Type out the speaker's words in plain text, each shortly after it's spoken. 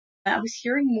I was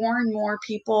hearing more and more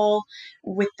people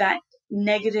with that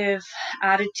negative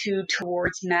attitude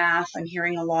towards math. I'm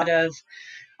hearing a lot of,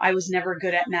 I was never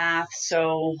good at math,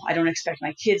 so I don't expect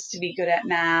my kids to be good at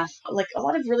math. Like a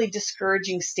lot of really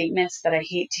discouraging statements that I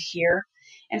hate to hear.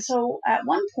 And so at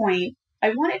one point, I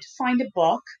wanted to find a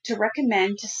book to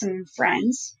recommend to some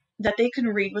friends that they can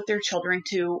read with their children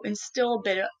to instill a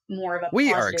bit more of a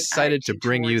We positive are excited to attitude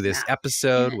bring you towards this math.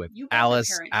 episode And with you guys are Alice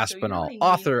parents, so you know Aspinall, what I mean.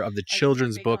 author of the Like, you're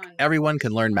children's big book, on Everyone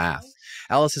Can Learn focusing on Math. those.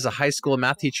 Alice is a high school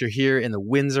math teacher here in the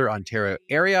Windsor, Ontario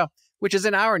area, which is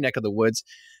in our neck of the woods.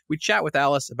 We chat with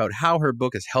Alice about how her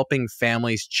book is helping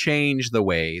families change the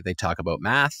way they talk about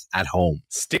math at home.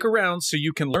 Stick around so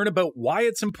you can learn about why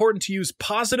it's important to use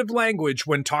positive language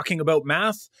when talking about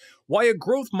math, why a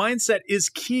growth mindset is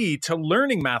key to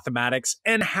learning mathematics,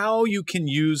 and how you can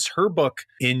use her book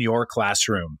in your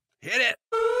classroom. Hit it!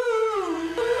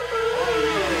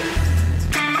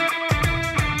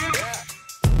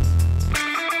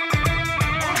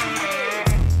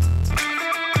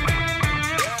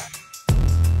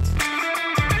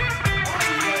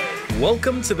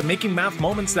 Welcome to the Making Math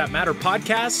Moments That Matter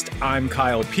podcast. I'm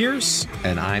Kyle Pierce.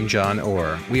 And I'm John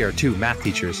Orr. We are two math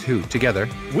teachers who, together,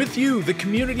 with you, the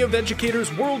community of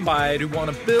educators worldwide who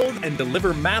want to build and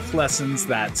deliver math lessons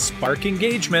that spark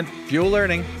engagement, fuel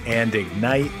learning, and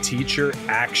ignite teacher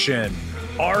action.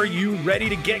 Are you ready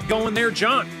to get going there,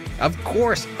 John? Of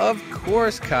course,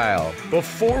 Kyle.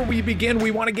 Before we begin,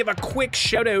 we want to give a quick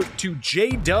shout out to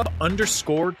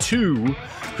JDub_2,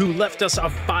 who left us a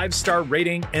 5-star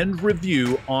rating and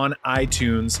review on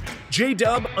iTunes.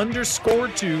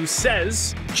 JDub_2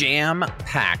 says,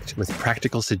 jam-packed with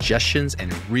practical suggestions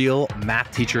and real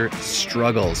math teacher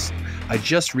struggles. I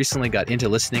just recently got into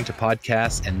listening to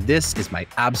podcasts, and this is my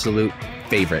absolute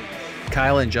favorite.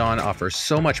 Kyle and John offer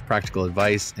so much practical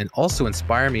advice and also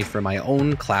inspire me for my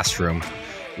own classroom.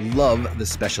 Love the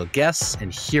special guests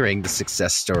and hearing the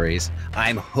success stories.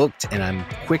 I'm hooked, and I'm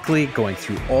quickly going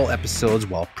through all episodes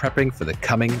while prepping for the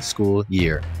coming school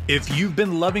year. If you've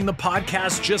been loving the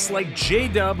podcast just like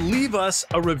J-Dub, leave us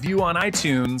a review on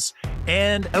iTunes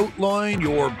and outline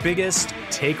your biggest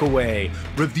takeaway.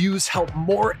 Reviews help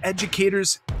more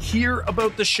educators hear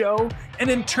about the show, and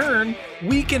in turn,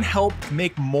 we can help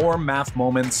make more math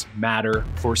moments matter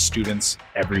for students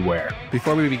everywhere.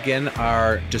 Before we begin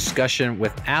our discussion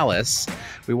with Alice,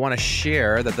 we want to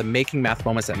share that the Making Math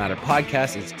Moments That Matter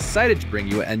podcast is excited to bring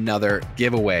you another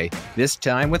giveaway, this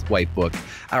time with Whitebook,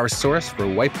 our source for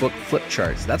whitebook flip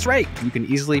charts. That's right, you can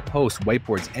easily post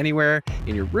whiteboards anywhere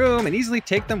in your room and easily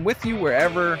take them with you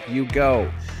wherever you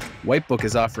go. Whitebook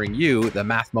is offering you, the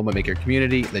Math Moment Maker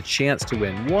community, the chance to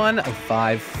win one of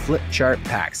 5 flip chart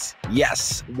packs.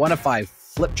 Yes, one of 5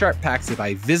 flip chart packs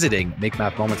by visiting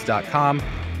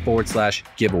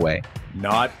makemathmoments.com/giveaway.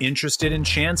 Not interested in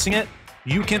chancing it?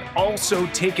 You can also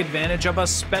take advantage of a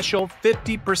special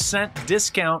 50%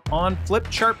 discount on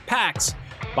flip chart packs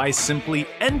by simply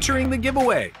entering the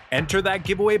giveaway. Enter that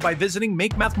giveaway by visiting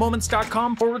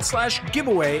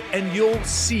makemathmoments.com/giveaway, and you'll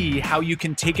see how you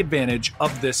can take advantage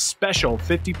of this special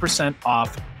 50%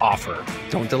 off offer.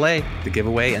 Don't delay. The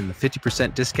giveaway and the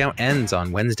 50% discount ends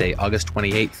on Wednesday, August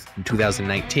 28th,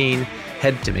 2019.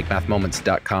 Head to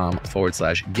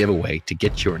makemathmoments.com/giveaway to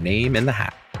get your name in the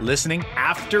hat. Listening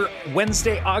after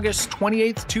Wednesday, August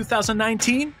 28th,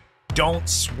 2019? Don't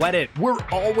sweat it. We're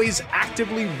always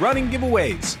actively running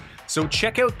giveaways. So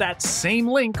check out that same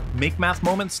link,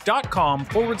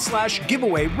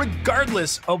 makemathmoments.com/giveaway,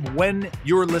 regardless of when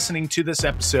you're listening to this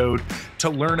episode, to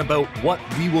learn about what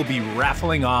we will be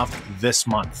raffling off this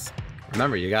month.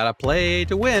 Remember, you gotta play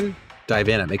to win. Dive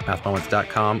in at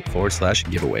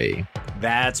makemathmoments.com/giveaway.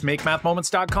 That's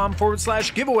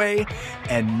makemathmoments.com/giveaway.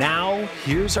 And now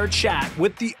here's our chat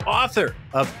with the author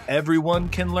of Everyone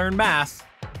Can Learn Math,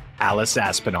 Alice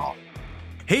Aspinall.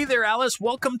 Hey there, Alice.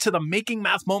 Welcome to the Making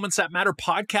Math Moments That Matter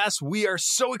podcast. We are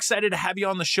so excited to have you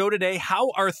on the show today.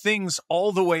 How are things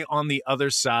all the way on the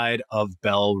other side of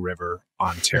Bell River,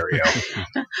 Ontario?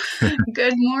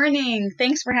 Good morning.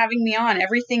 Thanks for having me on.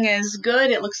 Everything is good.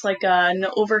 It looks like an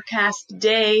overcast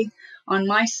day on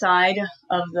my side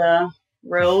of the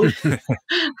road.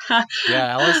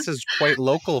 Yeah, Alice is quite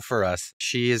local for us.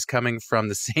 She is coming from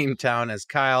the same town as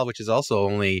Kyle, which is also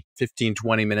only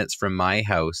 15-20 minutes from my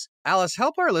house. Alice,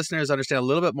 help our listeners understand a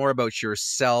little bit more about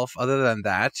yourself. Other than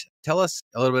that, tell us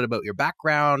a little bit about your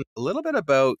background, a little bit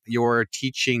about your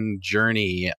teaching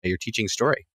journey, your teaching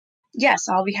story. Yes,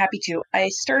 I'll be happy to. I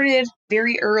started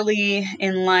very early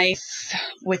in life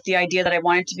with the idea that I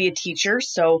wanted to be a teacher.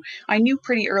 So I knew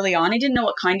pretty early on, I didn't know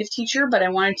what kind of teacher, but I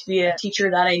wanted to be a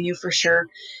teacher that I knew for sure.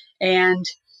 And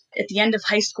At the end of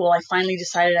high school, I finally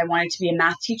decided I wanted to be a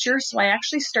math teacher. So I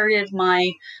actually started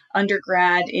my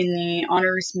undergrad in the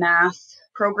honors math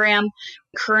program,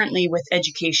 currently with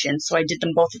education. So I did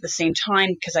them both at the same time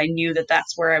because I knew that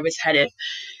that's where I was headed.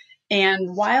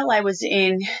 And while I was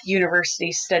in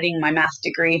university studying my math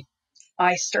degree,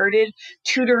 I started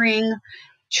tutoring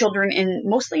children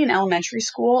mostly in elementary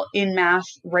school in math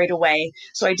right away.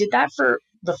 So I did that for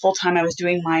the full time I was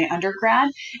doing my undergrad,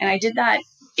 and I did that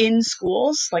in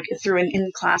schools, like through an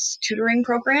in-class tutoring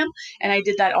program, and I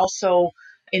did that also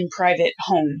in private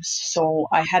homes. So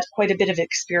I had quite a bit of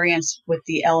experience with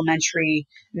the elementary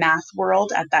math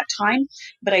world at that time,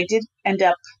 but I did end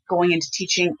up going into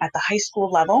teaching at the high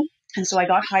school level. And so I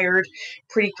got hired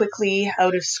pretty quickly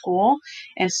out of school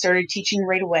and started teaching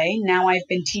right away. Now I've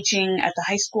been teaching at the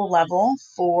high school level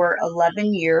for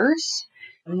 11 years,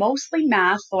 mostly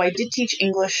math, though I did teach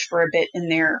English for a bit in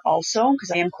there also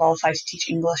because I am qualified to teach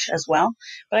English as well.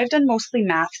 But I've done mostly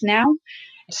math now.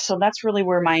 So that's really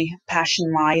where my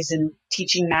passion lies, in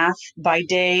teaching math by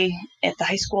day at the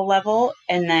high school level.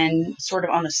 And then sort of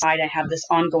on the side, I have this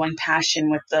ongoing passion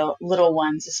with the little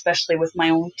ones, especially with my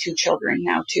own 2 children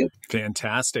now too.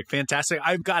 Fantastic. Fantastic.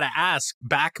 I've got to ask,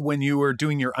 back when you were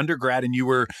doing your undergrad and you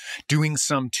were doing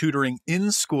some tutoring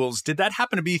in schools, did that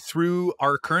happen to be through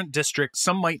our current district?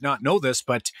 Some might not know this,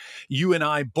 but you and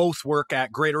I both work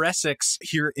at Greater Essex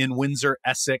here in Windsor,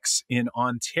 Essex in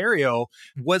Ontario.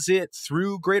 Was it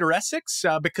through Greater Essex?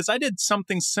 Because I did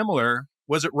something similar.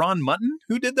 Was it Ron Mutton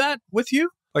who did that with you?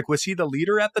 Like, was he the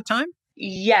leader at the time?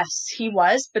 Yes, he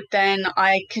was. But then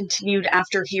I continued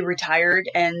after he retired,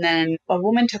 and then a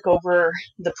woman took over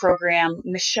the program,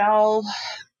 Michelle.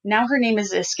 Now her name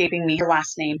is escaping me, her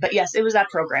last name. But yes, it was that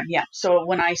program. Yeah. So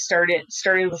when I started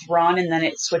with Ron, and then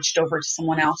it switched over to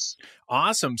someone else.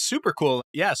 Awesome. Super cool.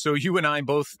 Yeah. So you and I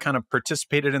both kind of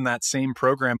participated in that same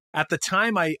program. At the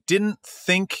time, I didn't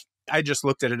think, I just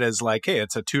looked at it as like, hey,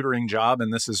 it's a tutoring job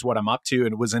and this is what I'm up to.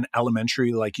 And it was in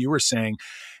elementary, like you were saying.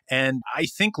 And I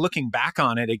think looking back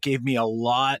on it, it gave me a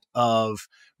lot of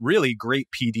really great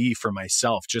PD for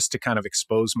myself, just to kind of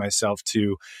expose myself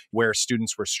to where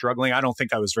students were struggling. I don't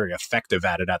think I was very effective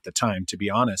at it at the time, to be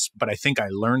honest, but I think I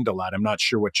learned a lot. I'm not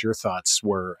sure what your thoughts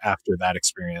were after that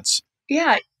experience.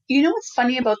 Yeah. You know what's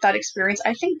funny about that experience?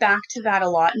 I think back to that a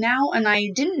lot now, and I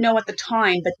didn't know at the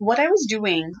time, but what I was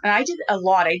doing, and I did a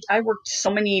lot. I worked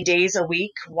so many days a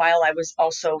week while I was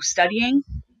also studying.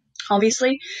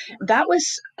 Obviously, that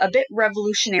was a bit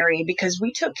revolutionary because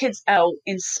we took kids out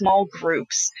in small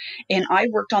groups and I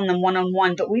worked on them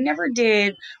one-on-one, but we never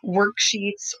did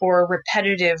worksheets or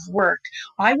repetitive work.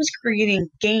 I was creating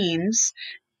games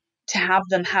to have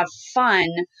them have fun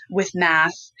with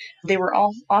math. They were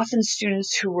all often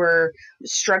students who were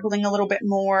struggling a little bit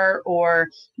more or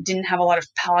didn't have a lot of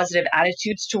positive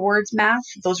attitudes towards math.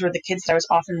 Those were the kids that I was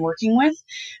often working with.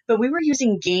 But we were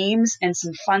using games and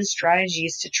some fun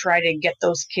strategies to try to get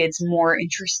those kids more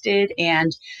interested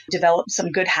and develop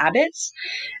some good habits.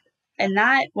 And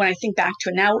that, when I think back to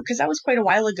it now, because that was quite a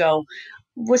while ago,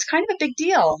 was kind of a big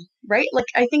deal, right? Like,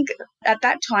 I think at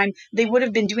that time, they would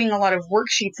have been doing a lot of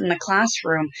worksheets in the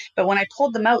classroom, but when I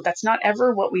pulled them out, that's not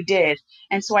ever what we did.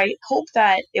 And so I hope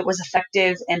that it was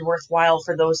effective and worthwhile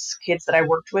for those kids that I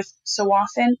worked with so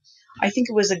often. I think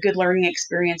it was a good learning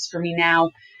experience for me now.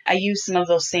 I use some of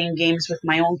those same games with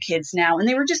my own kids now, and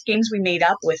they were just games we made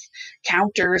up with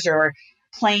counters or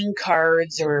playing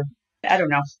cards or, I don't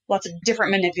know, lots of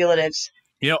different manipulatives.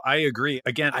 You know, I agree.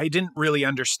 Again, I didn't really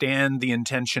understand the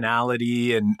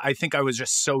intentionality. And I think I was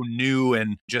just so new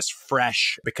and just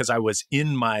fresh because I was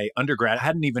in my undergrad. I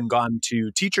hadn't even gone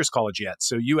to teacher's college yet.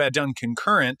 So you had done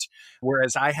concurrent,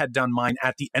 whereas I had done mine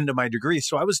at the end of my degree.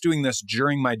 So I was doing this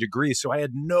during my degree. So I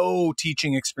had no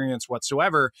teaching experience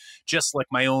whatsoever, just like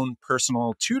my own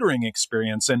personal tutoring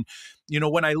experience. And you know,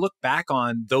 when I look back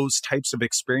on those types of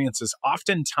experiences,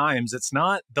 oftentimes it's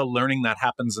not the learning that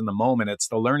happens in the moment. It's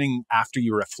the learning after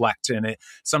you reflect. And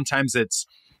sometimes it's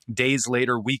days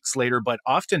later, weeks later, but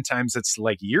oftentimes it's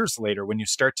like years later when you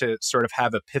start to sort of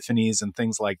have epiphanies and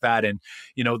things like that. And,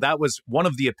 you know, that was one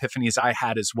of the epiphanies I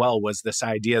had as well, was this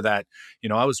idea that, you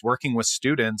know, I was working with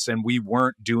students and we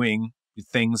weren't doing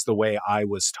things the way I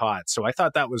was taught. So I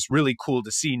thought that was really cool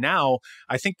to see. Now,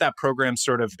 I think that program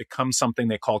sort of becomes something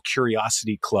they call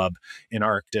Curiosity Club in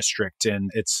our district.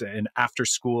 And it's an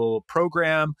after-school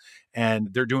program, and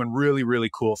they're doing really, really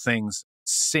cool things.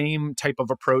 Same type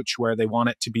of approach where they want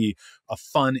it to be a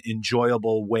fun,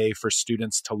 enjoyable way for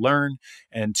students to learn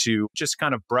and to just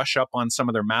kind of brush up on some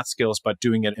of their math skills, but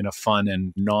doing it in a fun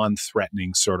and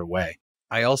non-threatening sort of way.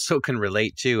 I also can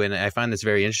relate too, and I find this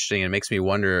very interesting. It makes me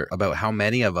wonder about how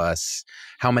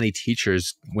many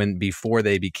teachers, when before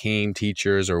they became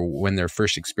teachers or when their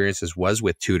first experiences was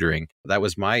with tutoring. That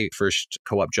was my first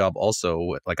co-op job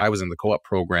also. Like I was in the co-op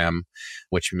program,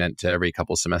 which meant every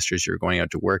couple of semesters you were going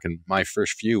out to work. And my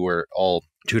first few were all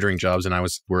tutoring jobs, and I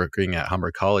was working at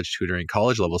Humber College tutoring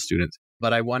college level students.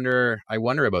 But I wonder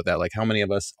about that, like how many of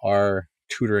us are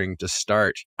tutoring to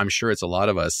start. I'm sure it's a lot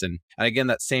of us. And again,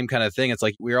 that same kind of thing. It's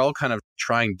like we're all kind of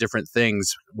trying different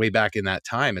things way back in that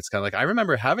time. It's kind of like, I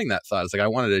remember having that thought. It's like I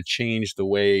wanted to change the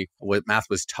way what math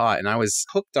was taught. And I was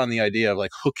hooked on the idea of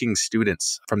like hooking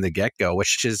students from the get-go,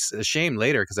 which is a shame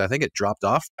later because I think it dropped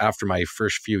off after my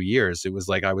first few years. It was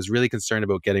like I was really concerned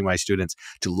about getting my students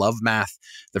to love math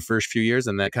the first few years.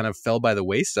 And that kind of fell by the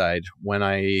wayside when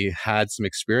I had some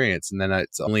experience. And then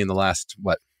it's only in the last,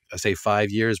 I say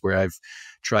 5 years where I've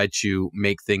tried to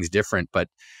make things different. But,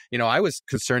 I was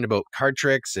concerned about card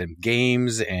tricks and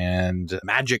games, and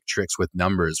magic tricks with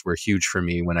numbers were huge for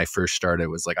me when I first started. It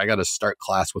was like, I got to start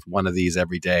class with one of these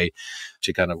every day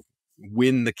to kind of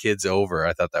win the kids over.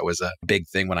 I thought that was a big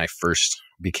thing when I first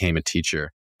became a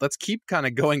teacher. Let's keep kind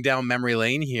of going down memory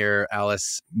lane here,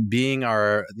 Alice. Being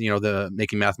our, the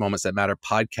Making Math Moments That Matter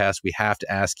podcast, we have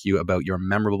to ask you about your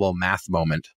memorable math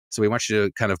moment. So we want you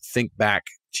to kind of think back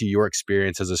to your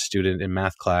experience as a student in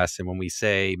math class. And when we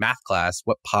say math class,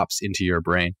 what pops into your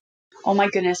brain? Oh my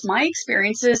goodness. My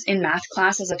experiences in math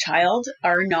class as a child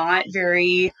are not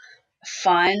very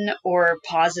fun or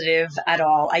positive at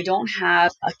all. I don't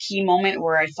have a key moment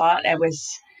where I thought I was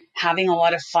having a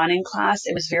lot of fun in class.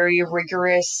 It was very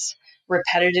rigorous,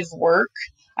 repetitive work.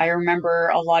 I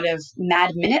remember a lot of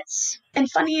mad minutes.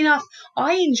 And funny enough,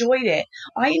 I enjoyed it.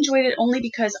 I enjoyed it only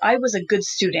because I was a good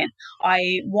student.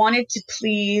 I wanted to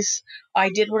please. I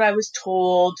did what I was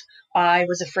told. I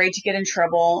was afraid to get in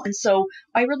trouble. And so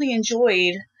I really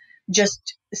enjoyed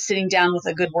just sitting down with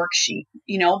a good worksheet,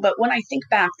 but when I think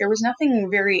back, there was nothing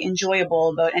very enjoyable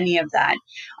about any of that.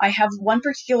 I have one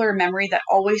particular memory that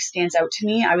always stands out to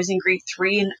me. I was in grade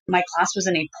 3 and my class was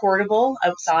in a portable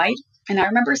outside. And I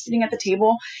remember sitting at the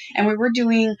table and we were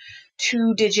doing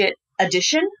 2-digit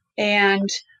addition. And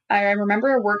I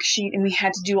remember a worksheet and we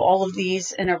had to do all of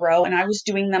these in a row, and I was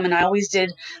doing them, and I always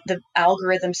did the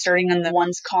algorithm starting in the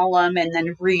ones column and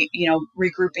then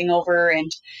regrouping over.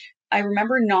 And I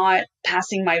remember not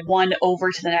passing my 1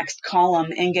 over to the next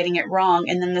column and getting it wrong.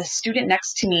 And then the student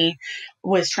next to me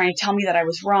was trying to tell me that I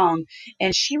was wrong,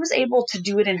 and she was able to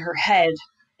do it in her head.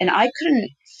 And I couldn't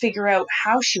figure out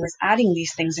how she was adding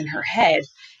these things in her head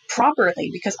properly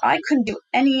because I couldn't do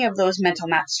any of those mental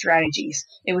math strategies.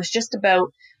 It was just about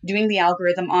doing the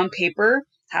algorithm on paper,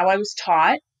 how I was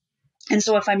taught. And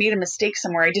so if I made a mistake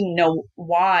somewhere, I didn't know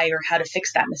why or how to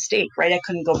fix that mistake, right? I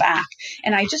couldn't go back.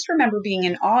 And I just remember being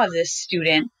in awe of this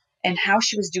student and how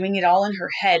she was doing it all in her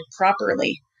head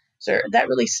properly. So that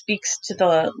really speaks to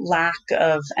the lack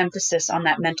of emphasis on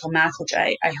that mental math, which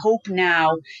I hope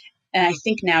now, and I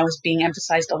think now is being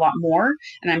emphasized a lot more.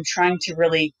 And I'm trying to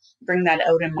really bring that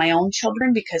out in my own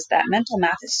children because that mental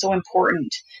math is so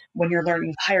important when you're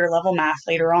learning higher level math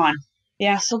later on.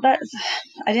 Yeah, so I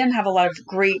didn't have a lot of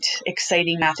great,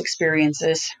 exciting math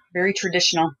experiences. Very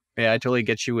traditional. Yeah, I totally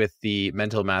get you with the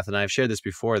mental math. And I've shared this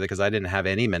before because I didn't have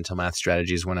any mental math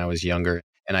strategies when I was younger.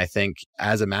 And I think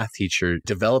as a math teacher,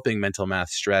 developing mental math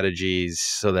strategies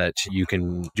so that you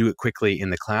can do it quickly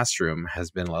in the classroom has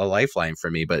been a lifeline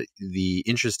for me. But the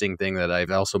interesting thing that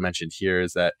I've also mentioned here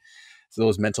is that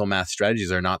those mental math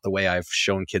strategies are not the way I've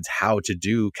shown kids how to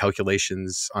do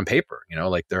calculations on paper.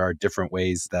 Like there are different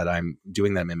ways that I'm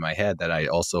doing them in my head that I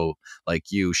also,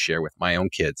 like you, share with my own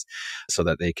kids so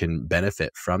that they can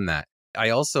benefit from that. I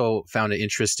also found it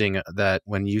interesting that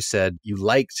when you said you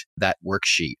liked that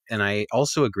worksheet, and I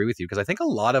also agree with you because I think a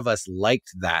lot of us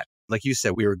liked that. Like you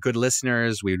said, we were good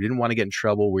listeners. We didn't want to get in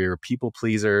trouble. We were people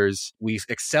pleasers. We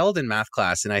excelled in math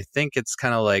class. And I think it's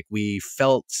kind of like we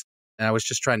felt, and I was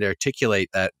just trying to articulate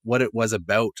that what it was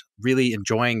about really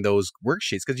enjoying those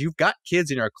worksheets, because you've got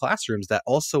kids in our classrooms that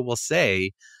also will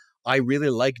say, I really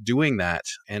like doing that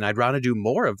and I'd rather do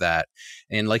more of that.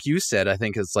 And like you said, I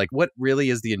think it's like, what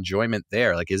really is the enjoyment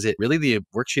there? Like, is it really the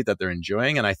worksheet that they're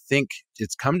enjoying? And I think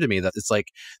it's come to me that it's like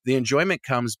the enjoyment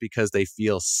comes because they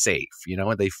feel safe,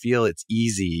 they feel it's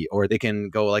easy, or they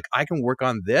can go like, I can work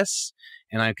on this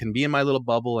and I can be in my little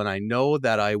bubble and I know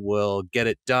that I will get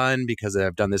it done because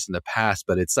I've done this in the past.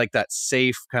 But it's like that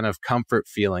safe kind of comfort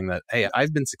feeling that, hey,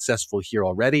 I've been successful here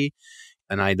already.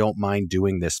 and I don't mind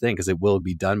doing this thing because it will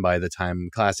be done by the time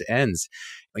class ends.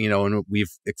 And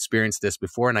we've experienced this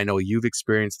before, and I know you've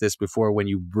experienced this before when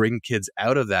you bring kids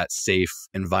out of that safe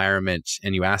environment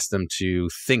and you ask them to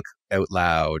think out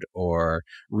loud or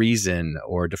reason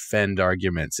or defend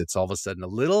arguments. It's all of a sudden a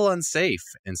little unsafe.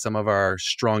 And some of our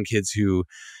strong kids who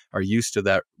are used to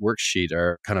that worksheet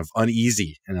are kind of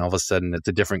uneasy. And all of a sudden it's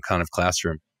a different kind of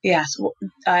classroom. Yes, well,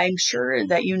 I'm sure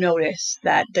that you notice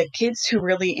that the kids who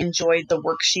really enjoyed the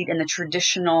worksheet and the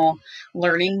traditional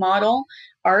learning model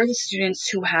are the students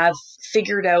who have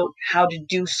figured out how to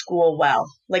do school well.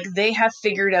 Like they have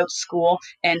figured out school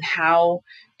and how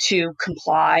to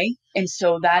comply. And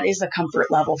so that is a comfort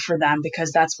level for them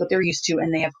because that's what they're used to.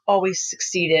 And they have always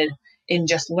succeeded in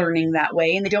just learning that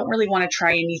way. And they don't really want to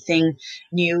try anything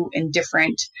new and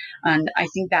different. And I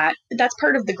think that that's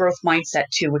part of the growth mindset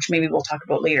too, which maybe we'll talk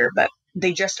about later, but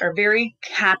they just are very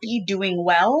happy doing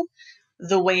well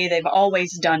the way they've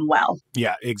always done well.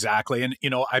 Yeah, exactly. And,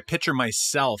 I picture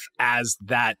myself as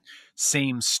that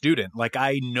same student. Like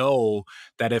I know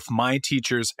that if my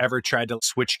teachers ever tried to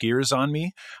switch gears on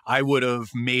me, I would have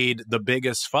made the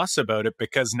biggest fuss about it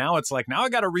because now it's like, now I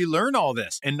got to relearn all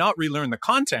this and not relearn the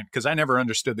content because I never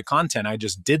understood the content. I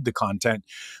just did the content,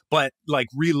 but like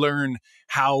relearn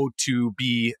how to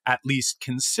be at least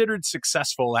considered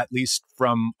successful, at least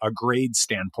from a grade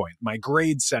standpoint. My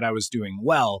grade said I was doing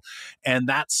well. And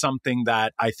that's something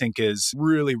that I think is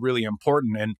really, really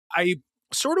important. And I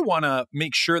sort of want to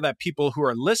make sure that people who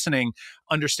are listening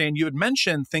understand. You had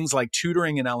mentioned things like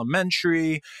tutoring in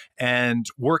elementary and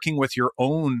working with your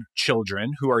own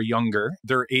children who are younger.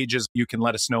 Their ages, you can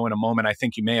let us know in a moment. I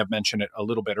think you may have mentioned it a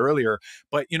little bit earlier,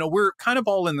 but we're kind of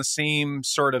all in the same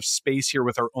sort of space here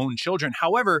with our own children.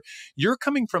 However, you're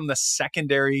coming from the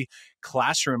secondary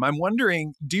classroom. I'm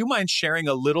wondering, do you mind sharing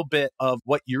a little bit of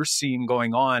what you're seeing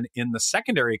going on in the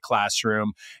secondary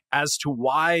classroom as to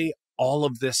why all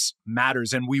of this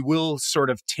matters? And we will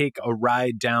sort of take a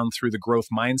ride down through the growth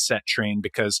mindset train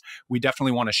because we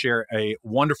definitely want to share a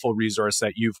wonderful resource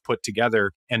that you've put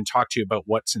together and talk to you about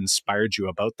what's inspired you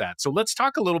about that. So let's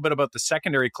talk a little bit about the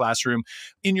secondary classroom.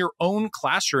 In your own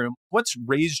classroom, what's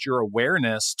raised your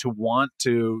awareness to want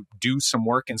to do some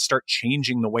work and start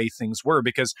changing the way things were?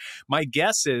 Because my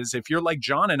guess is if you're like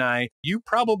John and I, you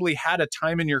probably had a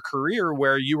time in your career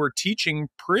where you were teaching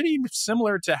pretty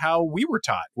similar to how we were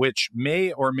taught, which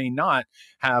may or may not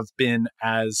have been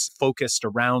as focused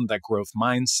around that growth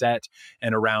mindset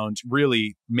and around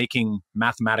really making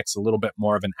mathematics a little bit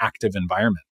more of an active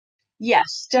environment.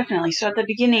 Yes, definitely. So at the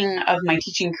beginning of my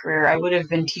teaching career, I would have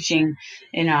been teaching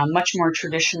in a much more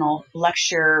traditional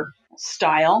lecture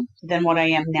style than what I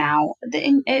am now.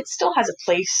 It still has a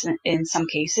place in some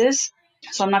cases.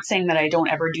 So I'm not saying that I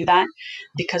don't ever do that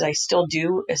because I still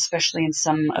do, especially in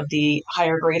some of the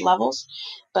higher grade levels.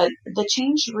 But the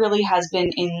change really has been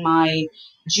in my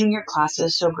junior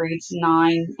classes, so grades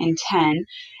 9 and 10.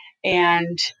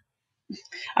 And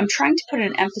I'm trying to put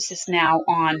an emphasis now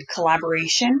on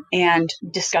collaboration and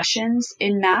discussions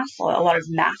in math, a lot of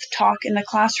math talk in the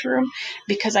classroom,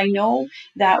 because I know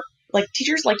that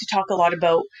teachers like to talk a lot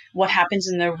about what happens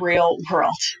in the real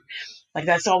world. Like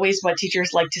that's always what teachers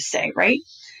like to say, right?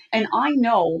 And I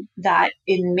know that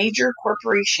in major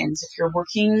corporations, if you're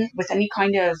working with any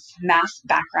kind of math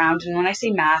background, and when I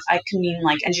say math, I can mean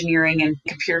like engineering and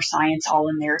computer science all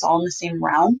in there. It's all in the same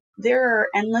realm. There are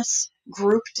endless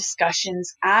group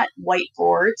discussions at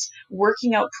whiteboards,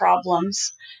 working out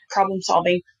problems, problem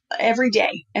solving every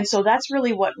day. And so that's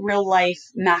really what real life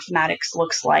mathematics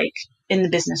looks like in the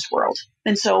business world.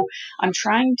 And so I'm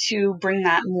trying to bring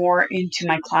that more into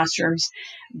my classrooms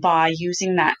by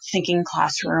using that thinking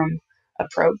classroom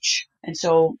approach. And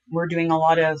so we're doing a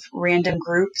lot of random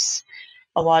groups,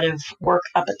 a lot of work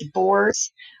up at the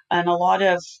boards, and a lot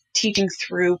of teaching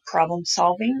through problem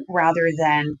solving rather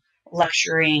than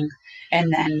lecturing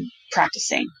and then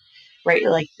practicing, right?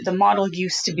 Like the model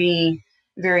used to be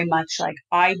very much like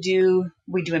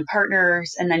we do in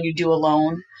partners, and then you do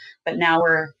alone. But now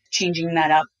we're changing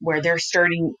that up where they're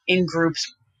starting in groups,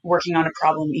 working on a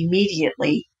problem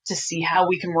immediately to see how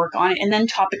we can work on it. And then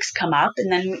topics come up,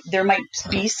 and then there might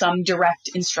be some direct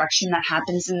instruction that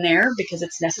happens in there because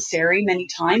it's necessary many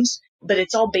times, but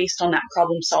it's all based on that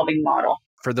problem solving model.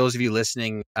 For those of you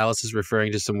listening, Alice is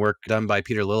referring to some work done by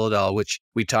Peter Liljedahl, which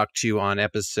we talked to on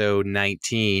episode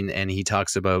 19, and he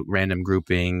talks about random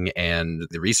grouping and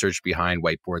the research behind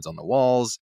whiteboards on the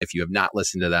walls. If you have not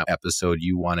listened to that episode,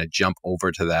 you want to jump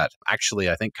over to that. Actually,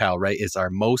 I think Kyle Wright is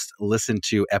our most listened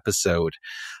to episode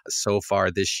so far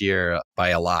this year by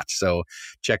a lot. So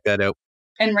check that out.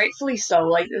 And rightfully so.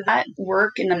 Like that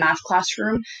work in the math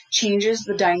classroom changes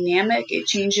the dynamic. It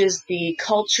changes the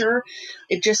culture.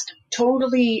 It just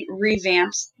totally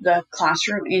revamps the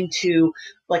classroom into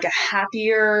like a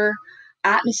happier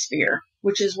atmosphere,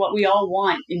 which is what we all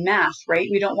want in math, right?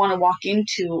 We don't want to walk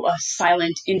into a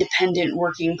silent, independent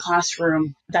working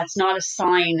classroom. That's not a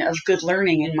sign of good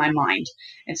learning in my mind.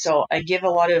 And so I give a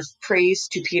lot of praise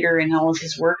to Peter and all of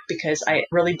his work because I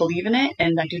really believe in it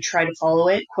and I do try to follow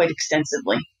it quite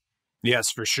extensively.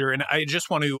 Yes, for sure. And I just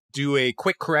want to do a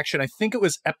quick correction. I think it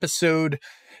was episode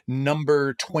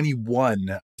number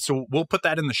 21. So we'll put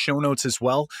that in the show notes as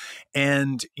well.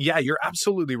 And yeah, you're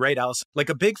absolutely right, Alice. Like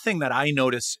a big thing that I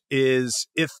notice is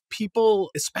if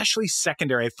people, especially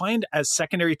secondary, I find as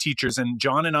secondary teachers, and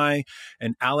John and I,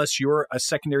 and Alice, you're a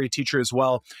secondary teacher as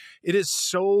well, it is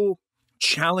so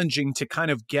challenging to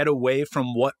kind of get away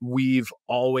from what we've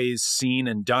always seen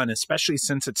and done, especially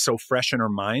since it's so fresh in our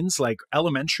minds. Like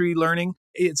elementary learning,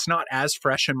 it's not as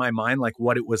fresh in my mind like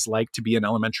what it was like to be an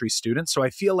elementary student. So I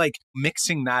feel like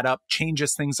mixing that up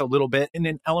changes things a little bit. And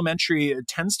in elementary, it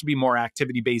tends to be more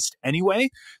activity-based anyway.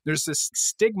 There's this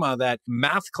stigma that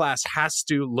math class has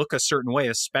to look a certain way,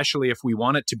 especially if we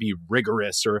want it to be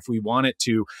rigorous or if we want it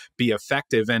to be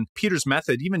effective. And Peter's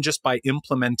method, even just by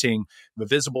implementing the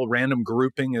visible random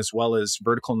grouping as well as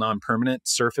vertical non-permanent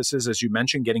surfaces, as you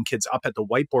mentioned, getting kids up at the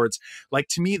whiteboards, like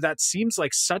to me, that seems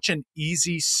like such an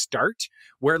easy start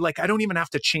where like I don't even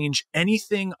have to change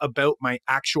anything about my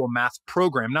actual math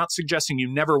program. Not suggesting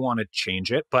you never want to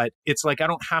change it, but it's like I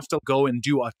don't have to go and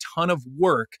do a ton of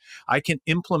work. I can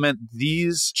implement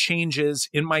these changes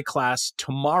in my class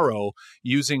tomorrow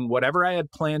using whatever I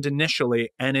had planned initially.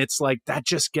 And it's like that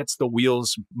just gets the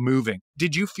wheels moving.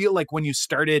 Did you feel like when you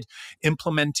started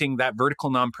implementing that vertical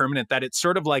non-permanent that it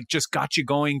sort of like just got you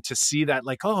going to see that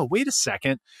like, oh, wait a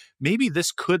second, maybe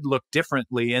this could look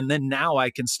differently. And then now I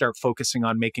can start focusing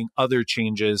on making other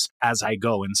changes as I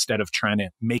go instead of trying to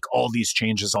make all these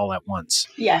changes all at once?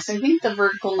 Yes, I think the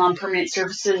vertical non-permanent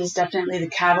surfaces is definitely the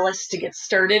catalyst to get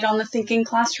started on the thinking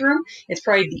classroom. It's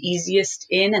probably the easiest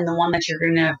in and the one that you're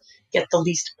going to get the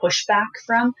least pushback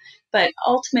from. But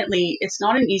ultimately, it's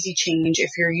not an easy change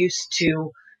if you're used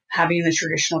to having the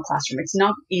traditional classroom. It's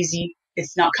not easy.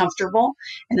 It's not comfortable.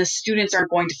 And the students aren't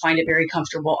going to find it very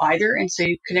comfortable either. And so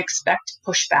you can expect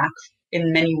pushback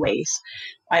in many ways.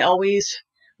 I always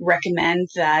recommend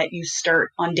that you start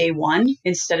on day one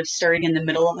instead of starting in the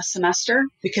middle of a semester,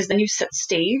 because then you set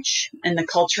stage and the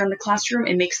culture in the classroom.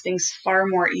 It makes things far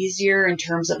more easier in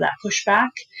terms of that pushback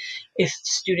if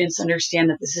students understand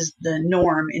that this is the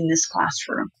norm in this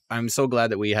classroom. I'm so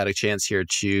glad that we had a chance here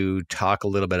to talk a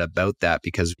little bit about that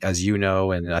because, as you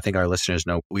know, and I think our listeners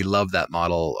know, we love that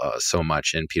model so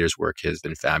much, and Peter's work has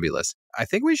been fabulous. I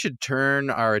think we should turn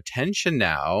our attention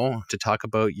now to talk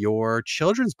about your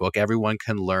children's book, Everyone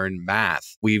Can Learn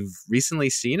Math. We've recently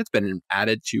seen it's been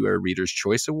added to our Reader's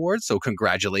Choice Award, so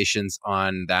congratulations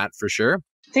on that for sure.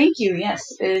 Thank you. Yes,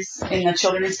 it is in the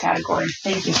children's category.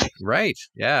 Thank you. Right.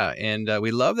 Yeah. And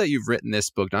we love that you've written this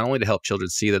book, not only to help children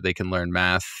see that they can learn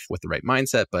math with the right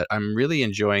mindset, but I'm really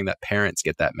enjoying that parents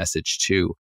get that message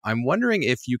too. I'm wondering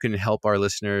if you can help our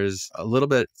listeners a little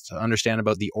bit to understand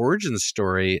about the origin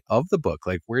story of the book.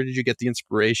 Like, where did you get the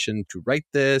inspiration to write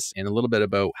this and a little bit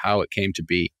about how it came to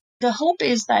be? The hope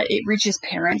is that it reaches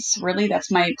parents. Really,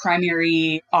 that's my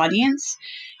primary audience.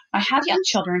 I have young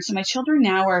children, so my children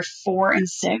now are 4 and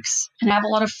 6, and I have a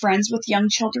lot of friends with young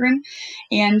children.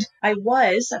 And I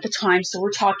was at the time, so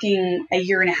we're talking a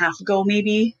year and a half ago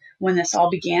maybe when this all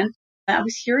began, I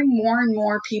was hearing more and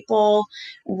more people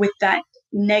with that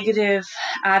negative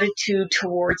attitude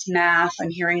towards math. I'm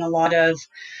hearing a lot of,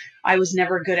 I was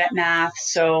never good at math,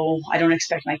 so I don't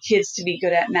expect my kids to be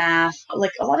good at math.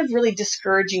 Like a lot of really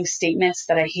discouraging statements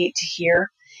that I hate to hear.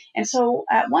 And so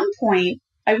at one point,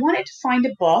 I wanted to find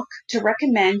a book to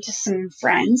recommend to some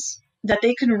friends that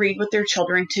they can read with their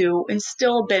children to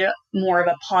instill a bit more of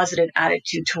a positive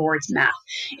attitude towards math.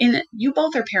 And you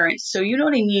both are parents, so you know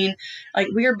what I mean? Like,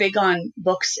 we are big on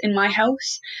books in my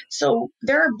house. So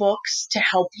there are books to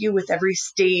help you with every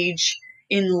stage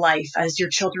in life as your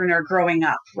children are growing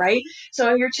up, right?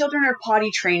 So if your children are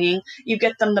potty training, you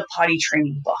get them the potty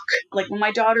training book. Like when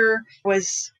my daughter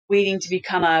was waiting to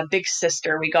become a big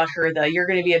sister, we got her the You're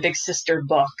Going to Be a Big Sister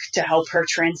book to help her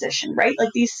transition, right? Like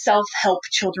these self-help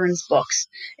children's books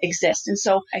exist. And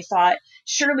so I thought,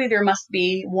 surely there must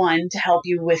be one to help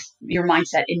you with your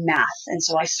mindset in math. And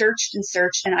so I searched and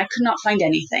searched and I could not find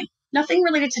anything. Nothing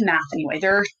related to math anyway.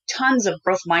 There are tons of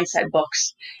growth mindset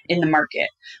books in the market,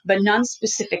 but none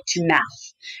specific to math.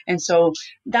 And so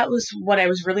that was what I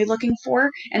was really looking for.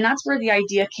 And that's where the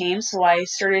idea came. So I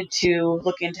started to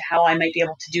look into how I might be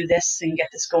able to do this and get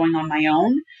this going on my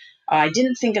own. I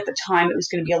didn't think at the time it was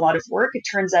going to be a lot of work. It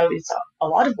turns out it's a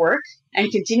lot of work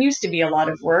and continues to be a lot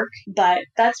of work, but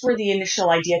that's where the initial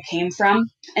idea came from.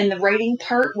 And the writing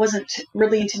part wasn't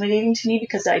really intimidating to me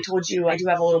because I told you I do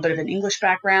have a little bit of an English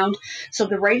background. So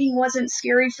the writing wasn't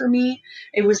scary for me.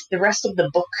 It was the rest of the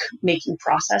book making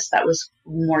process that was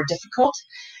more difficult.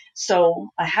 So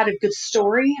I had a good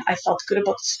story. I felt good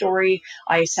about the story.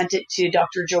 I sent it to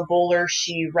Dr. Jo Boaler.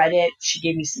 She read it. She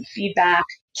gave me some feedback.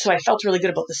 So I felt really good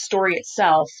about the story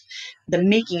itself. The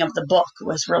making of the book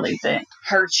was really the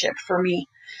hardship for me.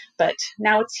 But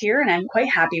now it's here and I'm quite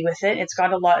happy with it. It's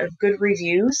got a lot of good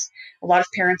reviews. A lot of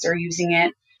parents are using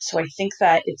it. So I think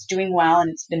that it's doing well and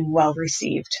it's been well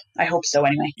received. I hope so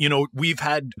anyway. You know, we've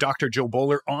had Dr. Jo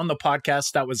Boaler on the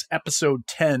podcast. That was episode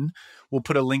 10. We'll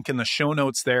put a link in the show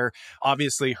notes there.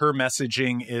 Obviously, her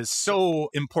messaging is so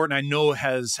important. I know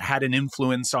has had an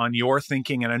influence on your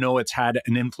thinking, and I know it's had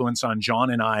an influence on John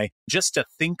and I just to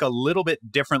think a little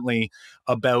bit differently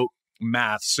about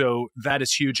math. So that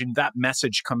is huge. And that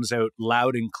message comes out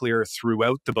loud and clear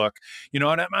throughout the book. You know,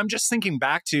 and I'm just thinking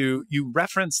back to, you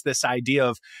referenced this idea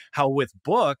of how with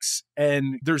books,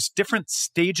 and there's different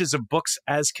stages of books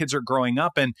as kids are growing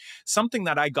up. And something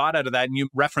that I got out of that, and you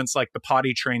referenced like the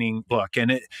potty training book,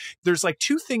 and there's like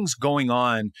two things going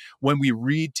on when we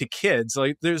read to kids.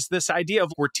 Like there's this idea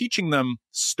of we're teaching them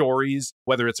stories,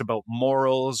 whether it's about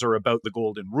morals or about the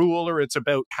golden rule, or it's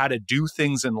about how to do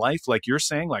things in life, like you're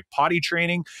saying, like potty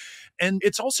training. And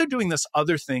it's also doing this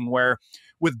other thing where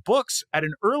with books at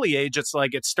an early age, it's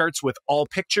like it starts with all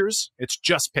pictures. It's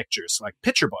just pictures, like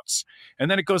picture books.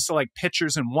 And then it goes to like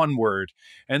pictures in one word.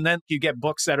 And then you get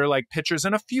books that are like pictures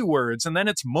in a few words. And then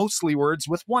it's mostly words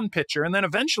with one picture. And then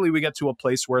eventually we get to a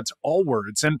place where it's all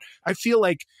words. And I feel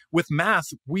like with math,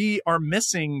 we are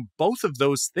missing both of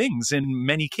those things in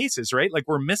many cases, right? Like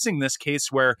we're missing this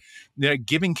case where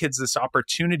giving kids this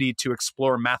opportunity to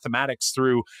explore mathematics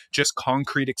through just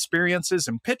concrete experiences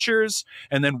and pictures,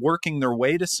 and then working their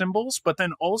way to symbols, but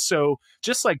then also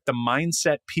just like the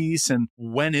mindset piece and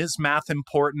when is math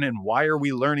important and why are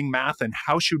we learning math and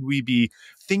how should we be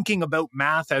thinking about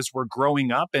math as we're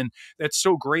growing up. And it's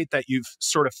so great that you've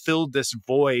sort of filled this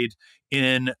void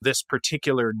in this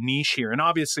particular niche here. And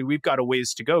obviously we've got a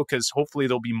ways to go because hopefully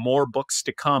there'll be more books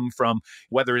to come from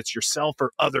whether it's yourself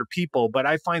or other people. But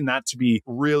I find that to be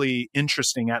really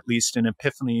interesting, at least an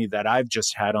epiphany that I've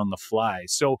just had on the fly.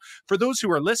 So for those who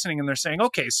are listening and they're saying,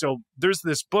 okay, so there's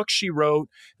this book she wrote,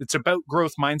 it's about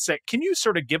growth mindset. Can you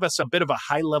sort of give us a bit of a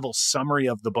high level summary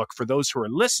of the book for those who are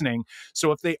listening?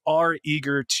 So if they are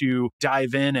eager to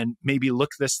dive in and maybe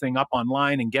look this thing up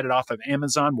online and get it off of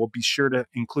Amazon, we'll be sure to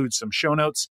include some show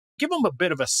notes. Give them a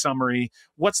bit of a summary.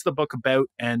 What's the book about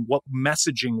and what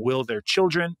messaging will their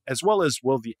children as well as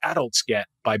will the adults get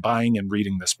by buying and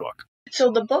reading this book? So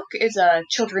the book is a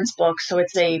children's book, so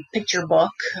it's a picture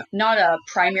book, not a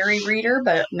primary reader,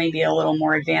 but maybe a little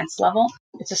more advanced level.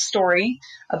 It's a story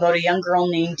about a young girl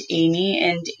named Amy,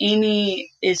 and Amy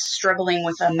is struggling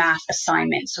with a math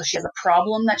assignment. So she has a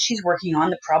problem that she's working on.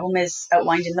 The problem is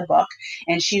outlined in the book,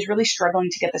 and she's really struggling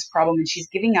to get this problem, and she's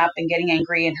giving up and getting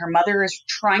angry, and her mother is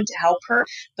trying to help her,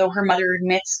 though her mother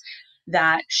admits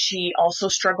that she also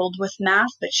struggled with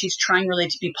math, but she's trying really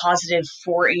to be positive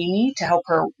for Amy to help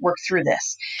her work through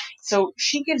this. So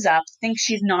she gives up, thinks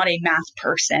she's not a math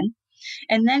person,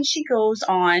 and then she goes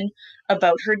on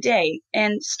about her day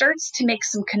and starts to make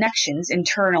some connections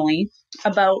internally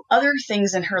about other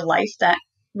things in her life that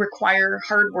require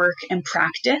hard work and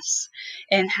practice,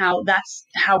 and how that's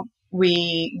how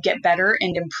we get better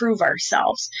and improve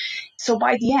ourselves. So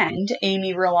by the end,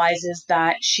 Amy realizes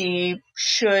that she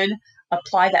should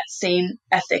apply that same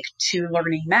ethic to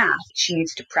learning math. She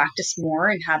needs to practice more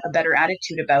and have a better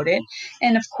attitude about it.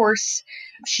 And of course,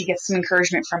 she gets some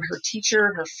encouragement from her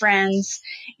teacher, her friends,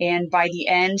 and by the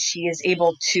end, she is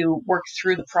able to work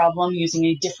through the problem using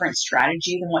a different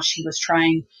strategy than what she was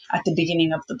trying at the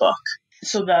beginning of the book.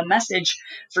 So the message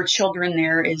for children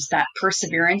there is that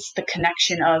perseverance, the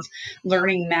connection of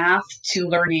learning math to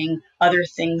learning other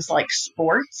things like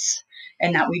sports,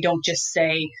 and that we don't just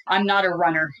say, I'm not a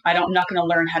runner. I'm not going to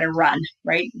learn how to run,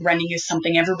 right? Running is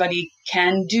something everybody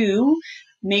can do,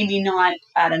 maybe not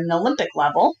at an Olympic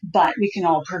level, but we can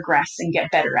all progress and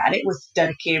get better at it with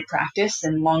dedicated practice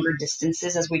and longer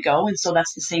distances as we go. And so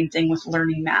that's the same thing with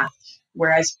learning math.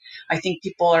 Whereas I think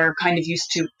people are kind of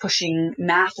used to pushing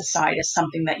math aside as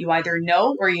something that you either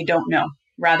know or you don't know,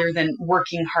 rather than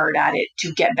working hard at it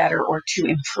to get better or to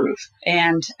improve.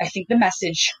 And I think the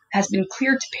message has been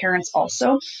clear to parents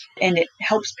also, and it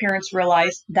helps parents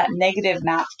realize that negative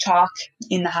math talk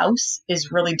in the house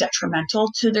is really detrimental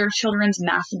to their children's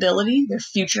math ability, their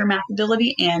future math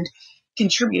ability, and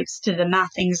contributes to the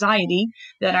math anxiety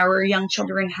that our young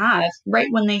children have right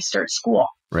when they start school.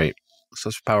 Right.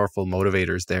 Such powerful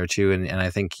motivators there too. And I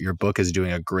think your book is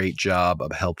doing a great job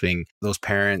of helping those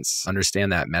parents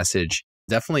understand that message.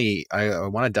 Definitely, I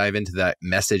want to dive into that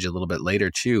message a little bit later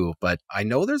too, but I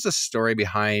know there's a story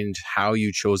behind how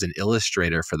you chose an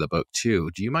illustrator for the book too.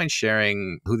 Do you mind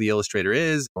sharing who the illustrator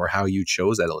is or how you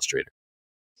chose that illustrator?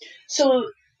 So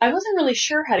I wasn't really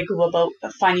sure how to go about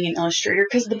finding an illustrator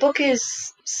because the book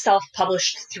is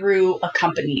self-published through a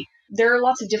company. There are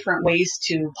lots of different ways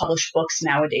to publish books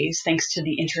nowadays, thanks to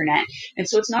the internet. And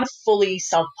so it's not fully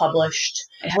self-published.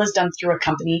 It was done through a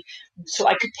company. So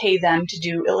I could pay them to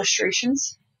do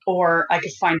illustrations, or I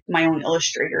could find my own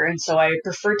illustrator. And so I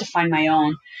preferred to find my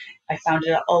own. I found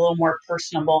it a little more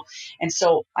personable. And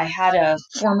so I had a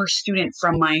former student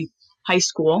from my high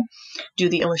school do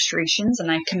the illustrations,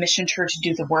 and I commissioned her to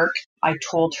do the work. I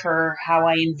told her how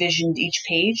I envisioned each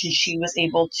page, and she was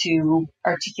able to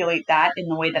articulate that in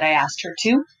the way that I asked her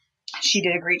to. She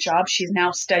did a great job. She's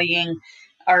now studying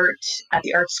art at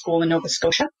the art school in Nova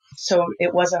Scotia. So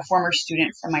it was a former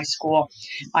student from my school.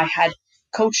 I had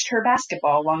coached her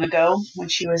basketball long ago when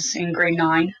she was in grade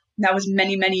 9. That was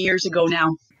many, many years ago now.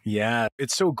 Yeah,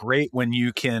 it's so great when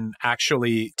you can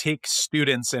actually take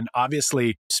students, and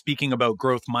obviously speaking about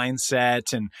growth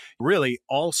mindset, and really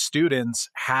all students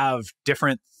have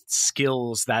different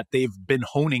skills that they've been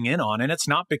honing in on. And it's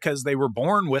not because they were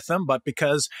born with them, but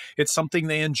because it's something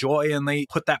they enjoy and they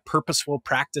put that purposeful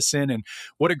practice in. And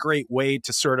what a great way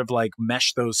to sort of like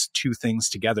mesh those two things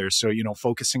together. So,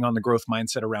 focusing on the growth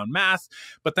mindset around math,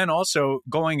 but then also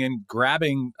going and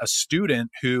grabbing a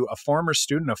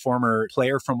former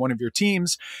player from one of your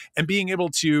teams, and being able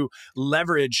to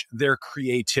leverage their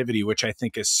creativity, which I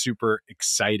think is super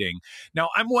exciting. Now,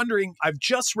 I'm wondering, I've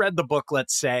just read the book,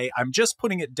 let's say, I'm just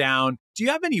putting it down. Do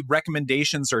you have any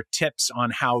recommendations or tips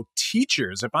on how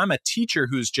teachers, if I'm a teacher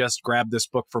who's just grabbed this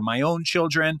book for my own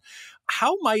children,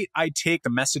 how might I take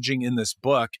the messaging in this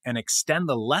book and extend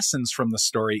the lessons from the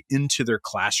story into their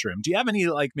classroom? Do you have any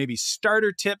maybe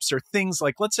starter tips or things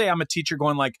let's say I'm a teacher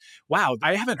going wow,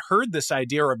 I haven't heard this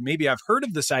idea, or maybe I've heard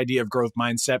of this idea of growth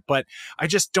mindset, but I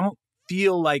just don't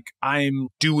feel like I'm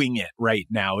doing it right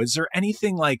now. Is there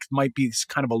anything might be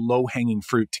kind of a low-hanging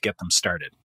fruit to get them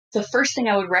started? The first thing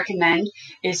I would recommend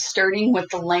is starting with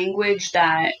the language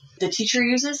that the teacher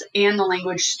uses and the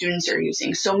language students are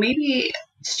using. So maybe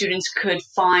students could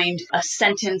find a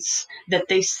sentence that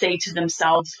they say to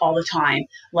themselves all the time,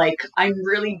 like, I'm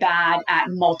really bad at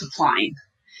multiplying.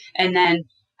 And then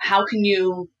how can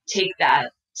you take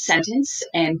that sentence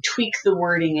and tweak the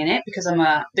wording in it, because I'm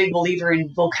a big believer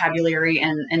in vocabulary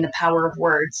and the power of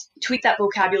words. Tweak that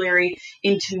vocabulary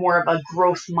into more of a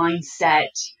growth mindset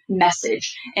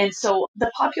message. And so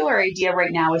the popular idea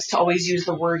right now is to always use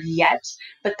the word yet,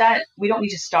 but that we don't need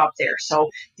to stop there. So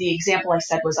the example I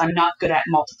said was, I'm not good at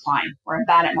multiplying, or I'm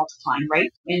bad at multiplying, right?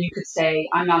 And you could say,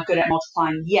 I'm not good at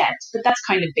multiplying yet, but that's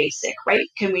kind of basic, right?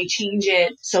 Can we change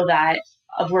it so that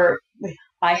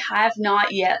I have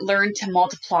not yet learned to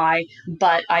multiply,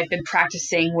 but I've been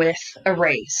practicing with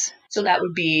arrays. So that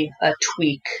would be a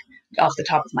tweak off the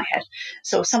top of my head.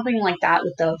 So something like that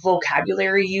with the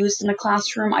vocabulary used in the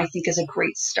classroom, I think is a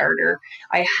great starter.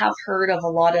 I have heard of a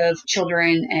lot of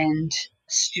children and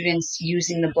students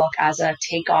using the book as a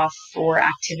takeoff for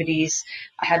activities.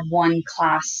 I had one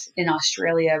class in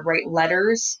Australia write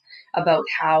letters about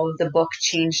how the book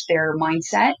changed their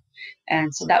mindset.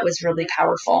 And so that was really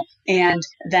powerful. And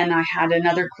then I had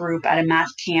another group at a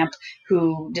math camp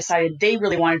who decided they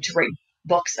really wanted to write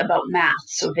books about math.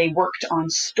 So they worked on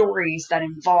stories that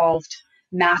involved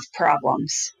math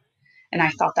problems. And I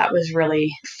thought that was really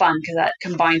fun because that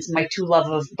combines my two love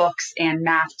of books and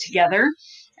math together.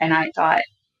 And I thought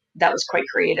that was quite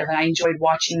creative. And I enjoyed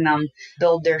watching them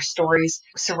build their stories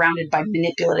surrounded by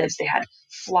manipulatives. They had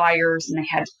flyers and they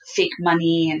had fake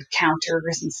money and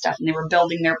counters and stuff, and they were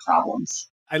building their problems.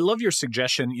 I love your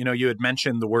suggestion. You had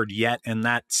mentioned the word yet, and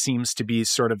that seems to be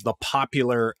sort of the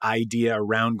popular idea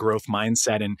around growth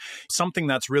mindset, and something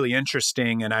that's really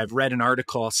interesting. And I've read an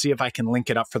article, I'll see if I can link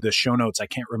it up for the show notes. I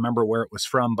can't remember where it was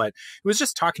from, but it was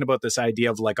just talking about this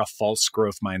idea of a false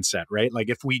growth mindset, right?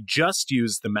 If we just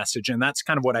use the message, and that's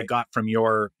kind of what I got from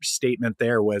your statement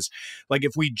there was,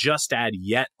 if we just add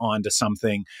yet onto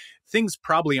something, things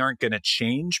probably aren't going to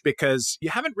change because you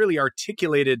haven't really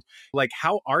articulated, like,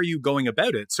 how are you going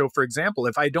about it? So for example,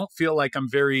 if I don't feel like I'm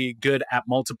very good at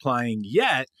multiplying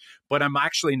yet, but I'm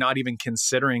actually not even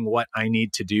considering what I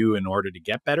need to do in order to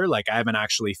get better, like I haven't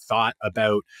actually thought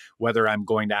about whether I'm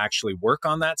going to actually work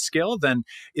on that skill, then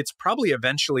it's probably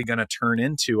eventually going to turn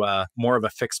into a more of a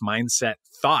fixed mindset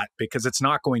thought because it's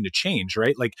not going to change,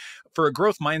 right? Like for a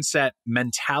growth mindset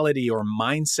mentality or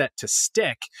mindset to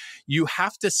stick, you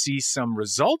have to see some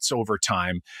results over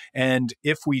time. And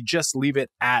if we just leave it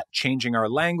at changing our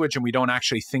language and we don't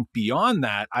actually think beyond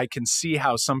that, I can see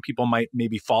how some people might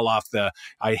maybe fall off the,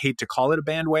 I hate to call it a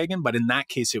bandwagon, but in that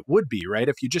case it would be, right?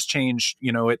 If you just change,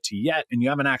 it to yet and you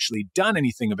haven't actually done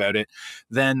anything about it,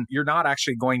 then you're not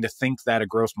actually going to think that a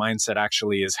growth mindset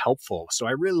actually is helpful. So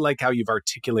I really like how you've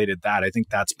articulated that. I think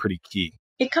that's pretty key.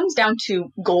 It comes down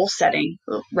to goal setting,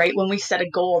 right? When we set a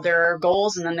goal, there are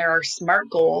goals and then there are SMART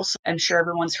goals. I'm sure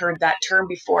everyone's heard that term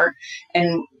before.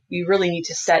 And you really need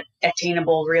to set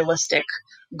attainable, realistic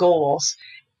goals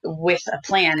with a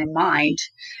plan in mind.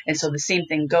 And so the same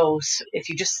thing goes. If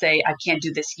you just say, I can't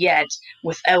do this yet,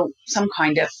 without some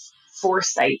kind of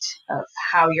foresight of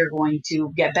how you're going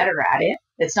to get better at it,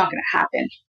 it's not going to happen.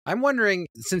 I'm wondering,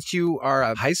 since you are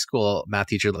a high school math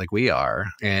teacher like we are,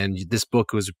 and this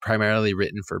book was primarily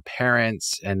written for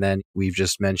parents, and then we've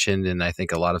just mentioned, and I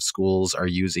think a lot of schools are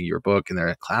using your book in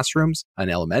their classrooms in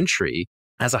elementary.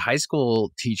 As a high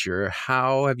school teacher,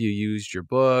 how have you used your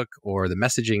book or the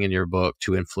messaging in your book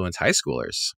to influence high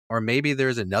schoolers? Or maybe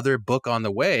there's another book on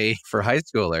the way for high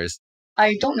schoolers.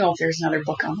 I don't know if there's another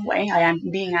book on the way. I am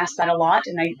being asked that a lot,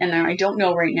 and I don't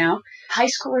know right now. High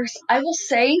schoolers, I will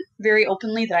say very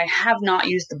openly that I have not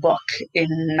used the book in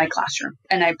my classroom,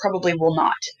 and I probably will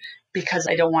not because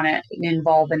I don't want to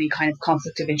involve any kind of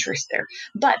conflict of interest there.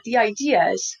 But the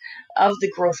ideas of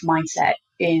the growth mindset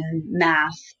in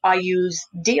math, I use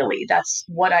daily. That's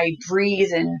what I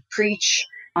breathe and preach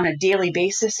on a daily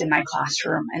basis in my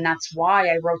classroom. And that's why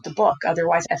I wrote the book.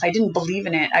 Otherwise, if I didn't believe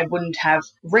in it, I wouldn't have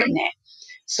written it.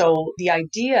 So the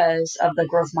ideas of the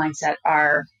growth mindset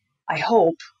are, I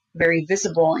hope, very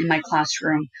visible in my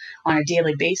classroom on a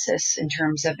daily basis in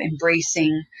terms of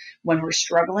embracing when we're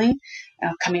struggling,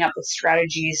 coming up with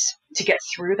strategies to get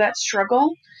through that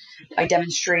struggle. I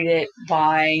demonstrate it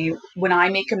by when I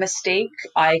make a mistake,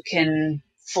 I can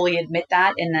fully admit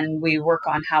that, and then we work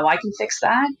on how I can fix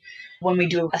that. When we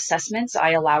do assessments,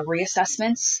 I allow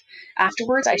reassessments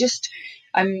afterwards.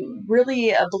 I'm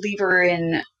really a believer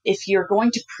in, if you're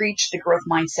going to preach the growth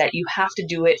mindset, you have to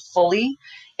do it fully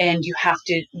and you have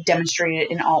to demonstrate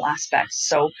it in all aspects.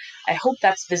 So I hope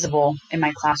that's visible in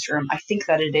my classroom. I think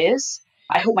that it is.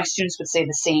 I hope my students would say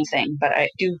the same thing, but I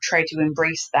do try to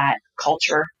embrace that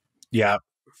culture. Yeah,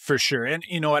 for sure. And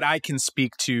you know what? I can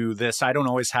speak to this. I don't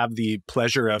always have the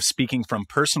pleasure of speaking from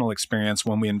personal experience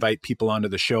when we invite people onto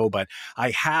the show, but I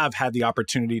have had the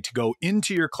opportunity to go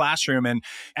into your classroom and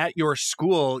at your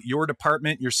school, your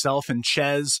department, yourself and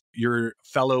Ches, your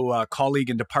fellow colleague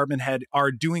and department head,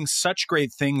 are doing such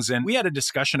great things. And we had a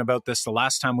discussion about this the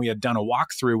last time we had done a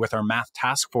walkthrough with our math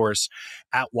task force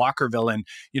at Walkerville. And,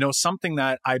 something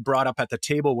that I brought up at the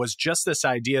table was just this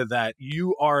idea that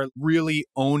you are really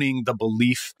owning the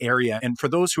belief area. And for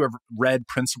those who have read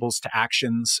Principles to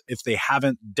Actions, if they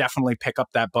haven't, definitely pick up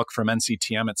that book from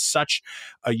NCTM. It's such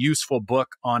a useful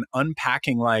book on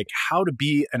unpacking like how to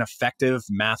be an effective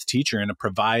math teacher and to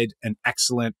provide an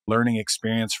excellent learning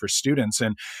experience for students.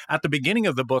 And at the beginning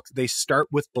of the book, they start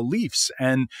with beliefs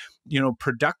and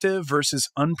productive versus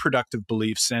unproductive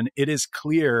beliefs. And it is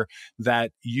clear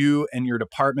that you and your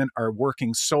department are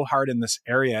working so hard in this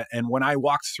area. And when I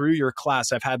walked through your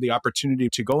class, I've had the opportunity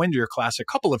to go into your class a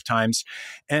couple of times.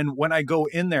 And when I go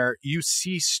in there, you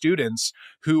see students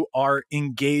who are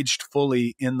engaged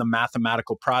fully in the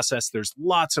mathematical process. There's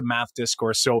lots of math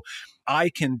discourse. So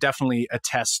I can definitely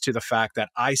attest to the fact that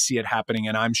I see it happening,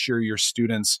 and I'm sure your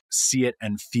students see it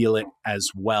and feel it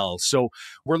as well. So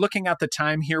we're looking at the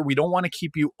time here. We don't want to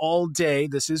keep you all day.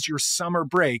 This is your summer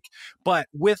break, but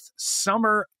with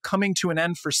summer coming to an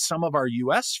end for some of our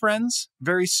US friends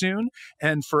very soon,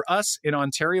 and for us in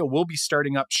Ontario, we'll be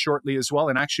starting up shortly as well.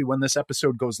 And actually, when this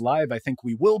episode goes live, I think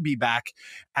we will be back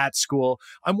at school.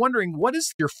 I'm wondering, what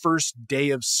does your first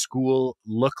day of school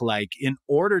look like in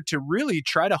order to really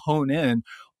try to hone in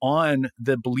on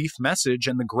the belief message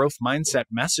and the growth mindset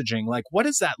messaging? Like, what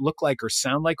does that look like or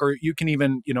sound like? Or you can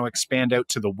even, expand out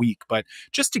to the week, but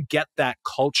just to get that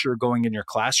culture going in your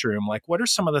classroom, like what are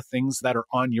some of the things that are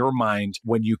on your mind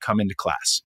when you come into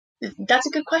class? That's a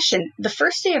good question. The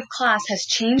first day of class has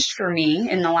changed for me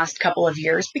in the last couple of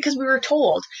years because we were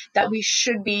told that we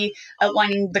should be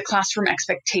outlining the classroom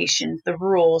expectations, the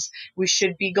rules. We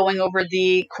should be going over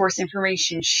the course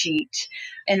information sheet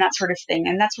and that sort of thing.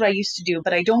 And that's what I used to do,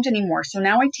 but I don't anymore. So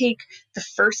now I take the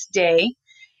first day.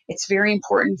 It's very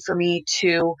important for me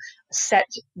to set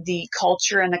the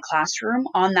culture in the classroom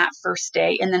on that first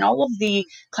day. And then all of the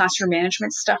classroom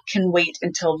management stuff can wait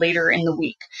until later in the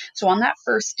week. So on that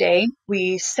first day,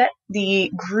 we set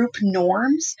the group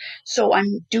norms. So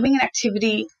I'm doing an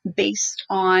activity based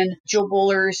on Joe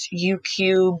Bowler's U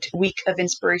Cubed Week of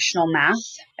Inspirational Math.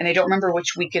 And I don't remember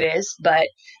which week it is, but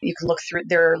you can look through.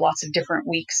 There are lots of different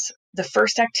weeks. The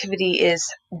first activity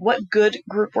is what good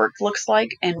group work looks like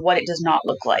and what it does not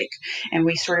look like. And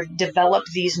we sort of develop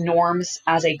these norms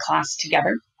as a class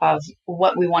together of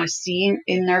what we want to see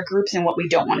in our groups and what we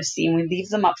don't want to see. And we leave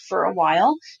them up for a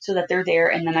while so that they're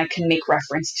there, and then I can make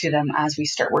reference to them as we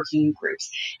start working in groups.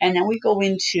 And then we go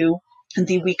into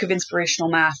the week of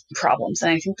inspirational math problems.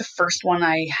 And I think the first one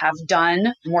I have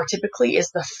done more typically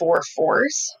is the 4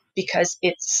 fours, because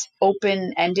it's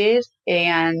open-ended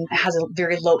and has a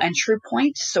very low entry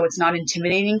point, so it's not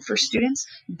intimidating for students,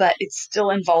 but it's still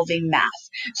involving math.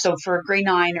 So for a grade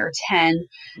 9 or 10,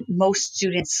 most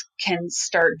students can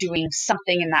start doing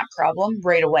something in that problem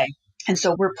right away. And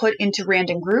so we're put into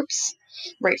random groups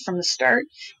right from the start.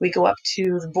 We go up to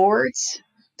the boards,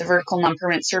 the vertical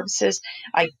non-permanent surfaces.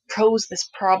 I pose this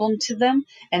problem to them,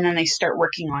 and then they start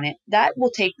working on it. That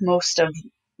will take most of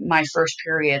my first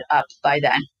period up by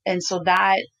then. And so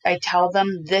that I tell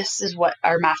them, this is what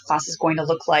our math class is going to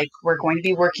look like. We're going to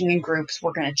be working in groups.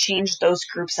 We're going to change those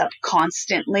groups up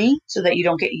constantly so that you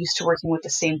don't get used to working with the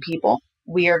same people.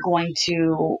 We are going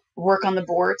to work on the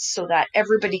boards so that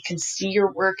everybody can see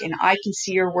your work and I can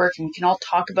see your work, and we can all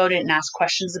talk about it and ask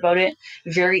questions about it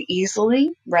very easily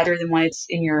rather than when it's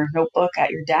in your notebook at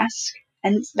your desk.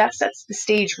 And that sets the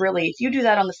stage, really. If you do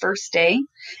that on the first day,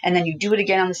 and then you do it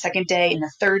again on the second day and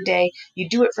the third day, you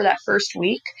do it for that first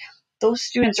week, those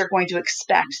students are going to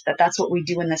expect that that's what we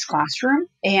do in this classroom.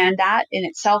 And that in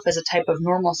itself is a type of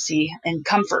normalcy and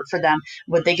comfort for them.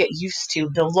 What they get used to,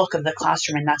 the look of the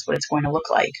classroom, and that's what it's going to look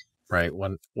like. Right.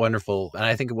 Wonderful. And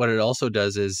I think what it also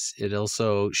does is it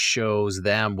also shows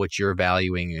them what you're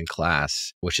valuing in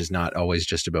class, which is not always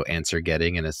just about answer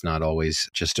getting. And it's not always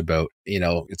just about,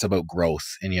 it's about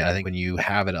growth. And yeah, I think when you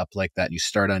have it up like that, you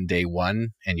start on day one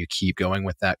and you keep going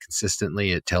with that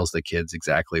consistently, it tells the kids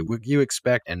exactly what you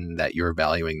expect and that you're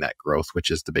valuing that growth,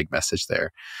 which is the big message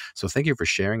there. So thank you for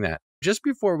sharing that. Just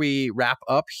before we wrap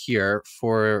up here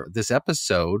for this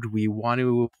episode, we want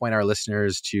to point our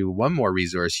listeners to one more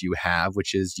resource you have,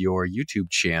 which is your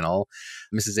YouTube channel,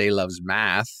 Mrs. A Loves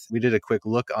Math. We did a quick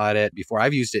look at it before.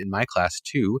 I've used it in my class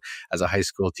too as a high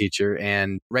school teacher.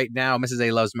 And right now, Mrs.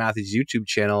 A Loves Math's YouTube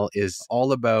channel is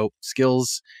all about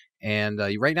skills. And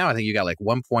right now, I think you got like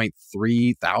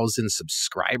 1.3 thousand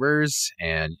subscribers.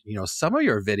 And, some of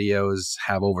your videos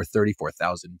have over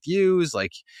 34,000 views.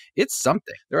 Like, it's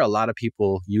something. There are a lot of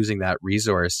people using that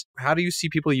resource. How do you see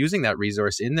people using that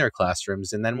resource in their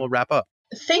classrooms? And then we'll wrap up.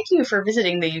 Thank you for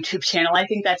visiting the YouTube channel. I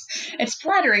think it's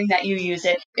flattering that you use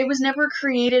it. It was never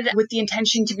created with the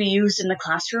intention to be used in the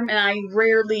classroom, and I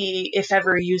rarely, if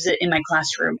ever, use it in my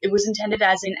classroom. It was intended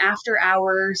as an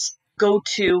after-hours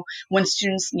go-to when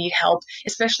students need help,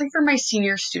 especially for my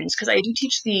senior students, because I do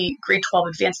teach the grade 12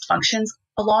 advanced functions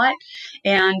a lot,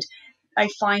 and I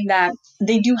find that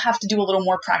they do have to do a little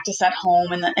more practice at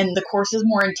home, and the course is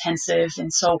more intensive.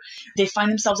 And so they find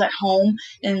themselves at home,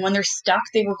 and when they're stuck,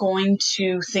 they were going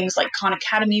to things like Khan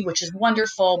Academy, which is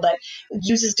wonderful, but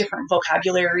uses different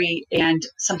vocabulary and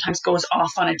sometimes goes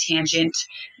off on a tangent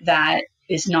that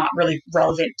is not really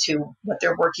relevant to what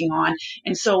they're working on.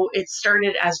 And so it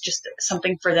started as just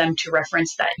something for them to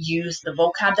reference that use the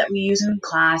vocab that we use in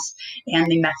class and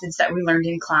the methods that we learned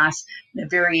in class, the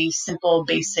very simple,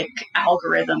 basic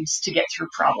algorithms to get through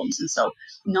problems. And so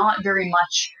not very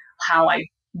much how I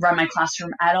run my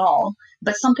classroom at all,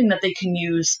 but something that they can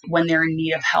use when they're in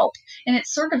need of help. And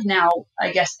it's sort of now,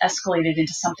 I guess, escalated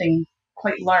into something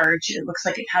quite large. It looks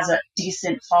like it has a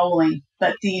decent following,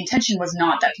 but the intention was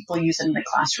not that people use it in the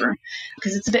classroom,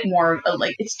 because it's a bit more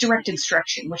like it's direct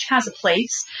instruction, which has a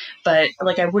place, but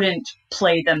like I wouldn't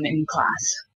play them in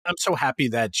class. I'm so happy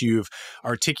that you've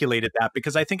articulated that,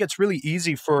 because I think it's really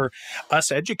easy for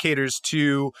us educators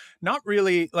to not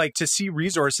really like to see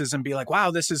resources and be like,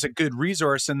 wow, this is a good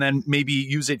resource, and then maybe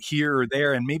use it here or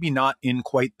there and maybe not in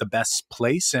quite the best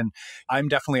place. And I'm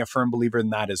definitely a firm believer in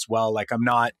that as well. Like, I'm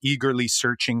not eagerly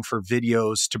searching for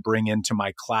videos to bring into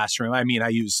my classroom. I mean, I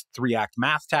use 3-act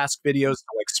math task videos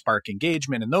to like spark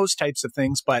engagement and those types of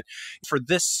things. But for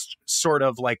this sort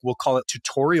of like, we'll call it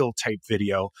tutorial type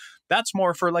video, that's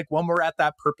more for like when we're at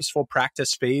that purposeful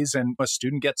practice phase and a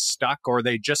student gets stuck or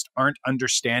they just aren't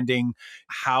understanding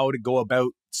how to go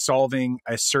about solving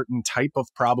a certain type of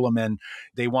problem and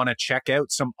they want to check out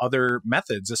some other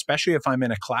methods, especially if I'm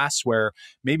in a class where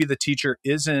maybe the teacher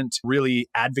isn't really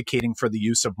advocating for the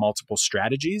use of multiple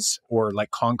strategies or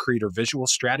like concrete or visual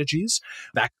strategies.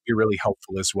 That could be really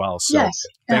helpful as well. So Yes.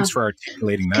 thanks for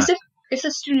articulating that. Because if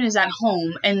a student is at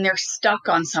home and they're stuck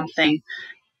on something,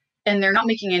 and they're not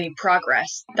making any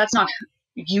progress, that's not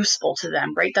useful to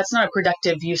them, right? That's not a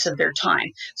productive use of their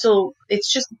time. So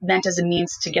it's just meant as a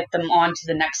means to get them on to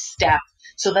the next step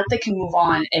so that they can move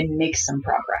on and make some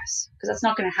progress. Because that's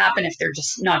not going to happen if they're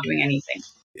just not doing anything.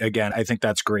 Again, I think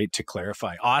that's great to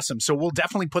clarify. Awesome. So we'll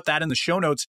definitely put that in the show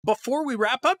notes. Before we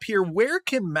wrap up here, where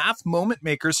can Math Moment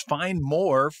Makers find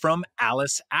more from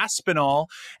Alice Aspinall?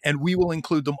 And we will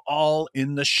include them all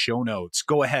in the show notes.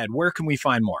 Go ahead. Where can we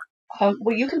find more?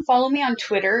 Well, you can follow me on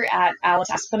Twitter at Alice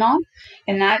Aspinall,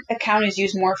 and that account is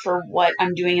used more for what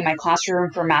I'm doing in my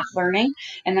classroom for math learning.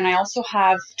 And then I also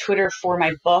have Twitter for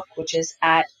my book, which is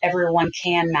at Everyone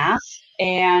Can Math,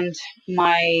 and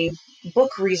my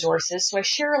book resources. So I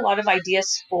share a lot of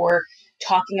ideas for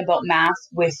talking about math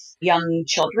with young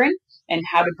children and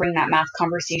how to bring that math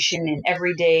conversation in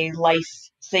everyday life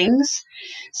things.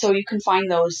 So you can find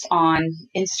those on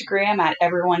Instagram at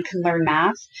Everyone Can Learn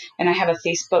Math. And I have a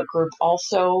Facebook group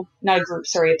also, not a group,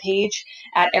 sorry, a page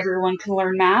at Everyone Can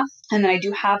Learn Math. And then I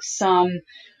do have some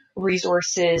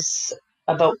resources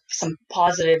about some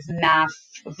positive math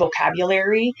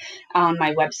vocabulary on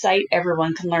my website,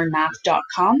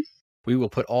 everyonecanlearnmath.com. We will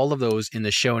put all of those in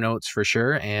the show notes for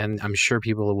sure. And I'm sure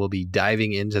people will be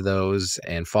diving into those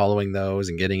and following those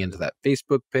and getting into that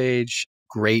Facebook page.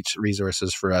 Great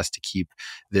resources for us to keep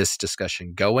this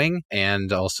discussion going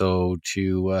and also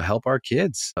to help our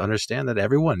kids understand that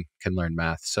everyone can learn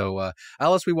math. So,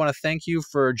 Alice, we want to thank you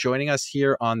for joining us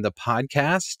here on the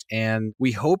podcast. And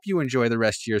we hope you enjoy the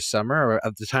rest of your summer. Or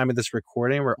at the time of this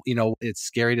recording, where, you know, it's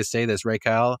scary to say this, right,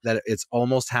 Kyle, that it's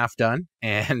almost half done.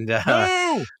 And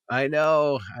I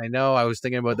know. I was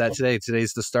thinking about that today.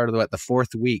 Today's the start of the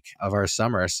 4th week of our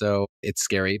summer. So it's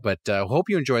scary, but hope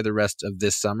you enjoy the rest of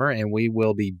this summer, and we will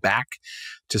be back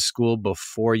to school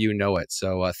before you know it.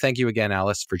 So thank you again,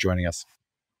 Alice, for joining us.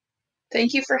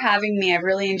 Thank you for having me. I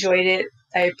really enjoyed it.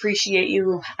 I appreciate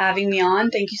you having me on.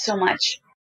 Thank you so much.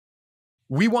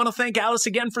 We want to thank Alice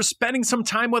again for spending some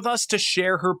time with us to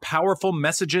share her powerful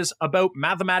messages about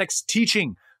mathematics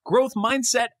teaching, growth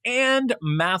mindset, and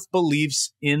math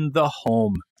beliefs in the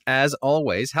home. As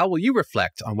always, how will you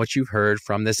reflect on what you've heard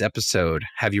from this episode?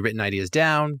 Have you written ideas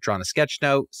down, drawn a sketch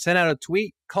note, sent out a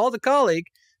tweet, called a colleague?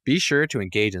 Be sure to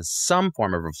engage in some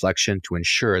form of reflection to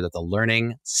ensure that the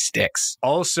learning sticks.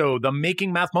 Also, the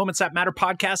Making Math Moments That Matter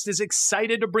podcast is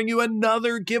excited to bring you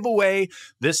another giveaway.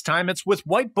 This time it's with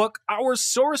Whitebook, our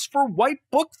source for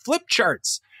Whitebook flip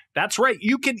charts. That's right,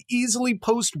 you can easily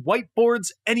post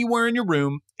whiteboards anywhere in your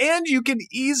room, and you can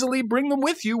easily bring them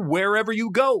with you wherever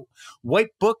you go.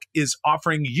 Whitebook is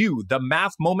offering you, the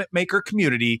Math Moment Maker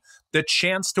community, the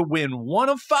chance to win one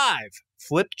of 5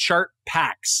 flip chart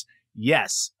packs.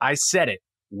 Yes, I said it,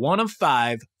 one of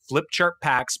 5 flip chart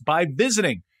packs by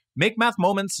visiting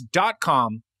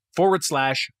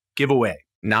makemathmoments.com/giveaway.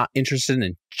 Not interested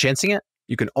in chancing it?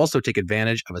 You can also take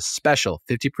advantage of a special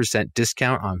 50%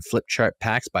 discount on flip chart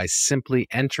packs by simply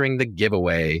entering the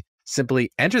giveaway. Simply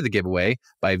enter the giveaway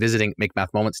by visiting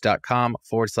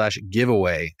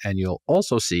makemathmoments.com/giveaway, and you'll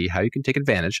also see how you can take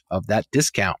advantage of that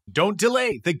discount. Don't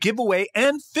delay. The giveaway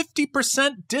and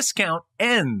 50% discount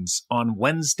ends on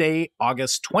Wednesday,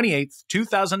 August 28th,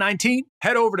 2019.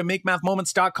 Head over to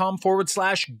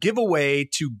makemathmoments.com/giveaway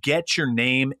to get your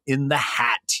name in the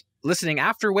hat. Listening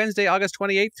after Wednesday, August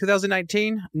 28th,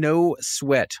 2019, no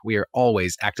sweat. We are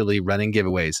always actively running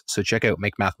giveaways. So check out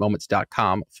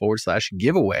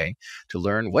makemathmoments.com/giveaway to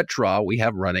learn what draw we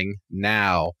have running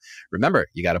now. Remember,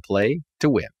 you got to play to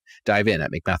win. Dive in at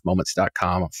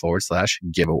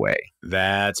makemathmoments.com/giveaway.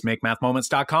 That's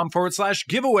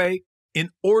makemathmoments.com/giveaway. In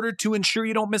order to ensure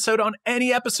you don't miss out on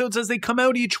any episodes as they come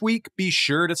out each week, be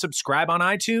sure to subscribe on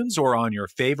iTunes or on your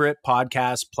favorite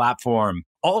podcast platform.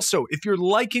 Also, if you're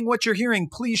liking what you're hearing,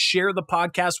 please share the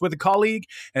podcast with a colleague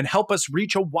and help us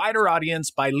reach a wider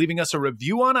audience by leaving us a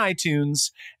review on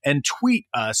iTunes, and tweet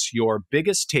us your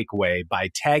biggest takeaway by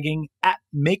tagging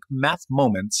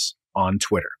 @MakeMathMoments on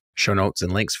Twitter. Show notes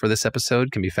and links for this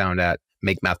episode can be found at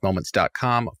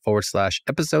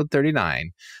makemathmoments.com/episode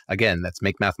 39. Again, that's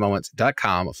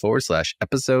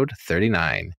makemathmoments.com/episode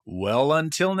 39. Well,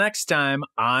 until next time,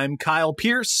 I'm Kyle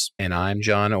Pierce. And I'm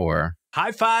John Orr.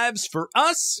 High fives for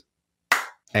us.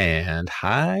 And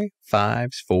high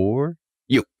fives for